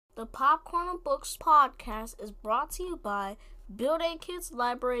The Popcorn and Books podcast is brought to you by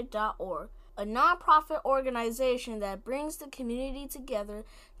BuildAKidsLibrary.org, a nonprofit organization that brings the community together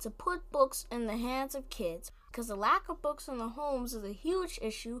to put books in the hands of kids. Because the lack of books in the homes is a huge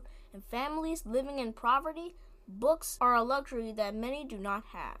issue, and families living in poverty, books are a luxury that many do not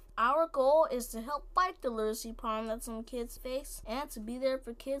have. Our goal is to help fight the literacy problem that some kids face and to be there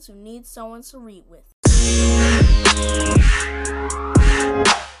for kids who need someone to read with.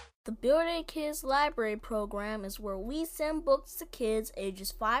 The Build a Kids Library program is where we send books to kids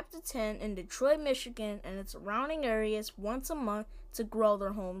ages 5 to 10 in Detroit, Michigan and its surrounding areas once a month to grow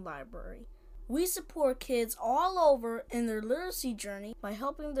their home library. We support kids all over in their literacy journey by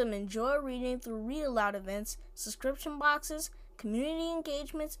helping them enjoy reading through read aloud events, subscription boxes, community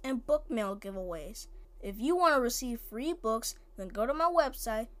engagements, and book mail giveaways. If you want to receive free books, then go to my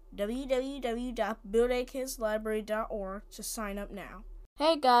website, www.buildakidslibrary.org, to sign up now.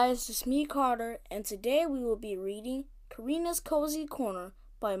 Hey guys, it's me, Carter, and today we will be reading Karina's Cozy Corner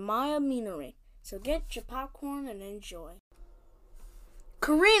by Maya Minarek. So get your popcorn and enjoy.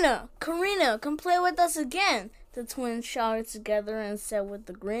 Karina, come play with us again, the twins shouted together and said with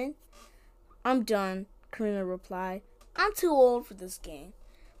a grin. I'm done, Karina replied. I'm too old for this game.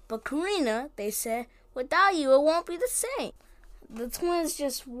 But Karina, they said, without you it won't be the same. The twins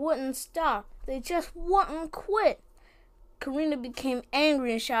just wouldn't stop. They just wouldn't quit. Karina became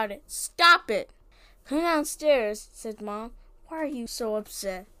angry and shouted, Stop it! Come downstairs, said Mom. Why are you so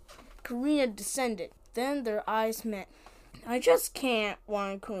upset? Karina descended. Then their eyes met. I just can't,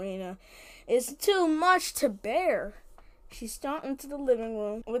 whined Karina. It's too much to bear. She stomped into the living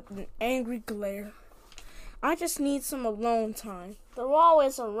room with an angry glare. I just need some alone time. They're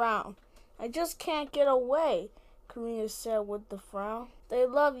always around. I just can't get away, Karina said with a frown. They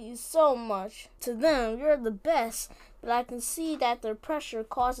love you so much. To them, you're the best, but I can see that their pressure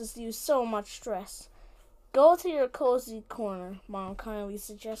causes you so much stress. Go to your cozy corner, Mom kindly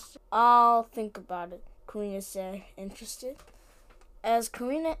suggested. I'll think about it, Karina said, interested. As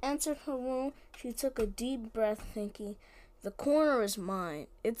Karina entered her room, she took a deep breath, thinking, the corner is mine.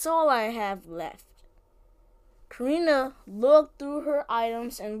 It's all I have left. Karina looked through her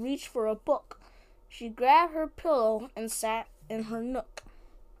items and reached for a book. She grabbed her pillow and sat in her nook.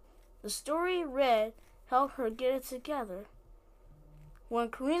 The story read helped her get it together. When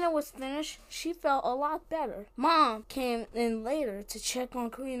Karina was finished, she felt a lot better. Mom came in later to check on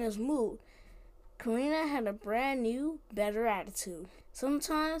Karina's mood. Karina had a brand new, better attitude.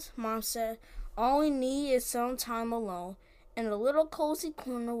 Sometimes, Mom said, all we need is some time alone in a little cozy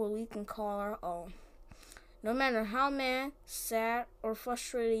corner where we can call our own. No matter how mad, sad, or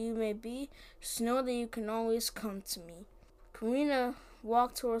frustrated you may be, just know that you can always come to me. Karina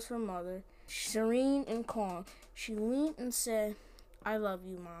walked towards her mother, serene and calm. She leaned and said, I love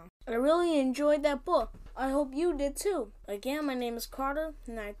you, Mom. I really enjoyed that book. I hope you did too. Again, my name is Carter,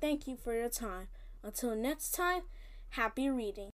 and I thank you for your time. Until next time, happy reading.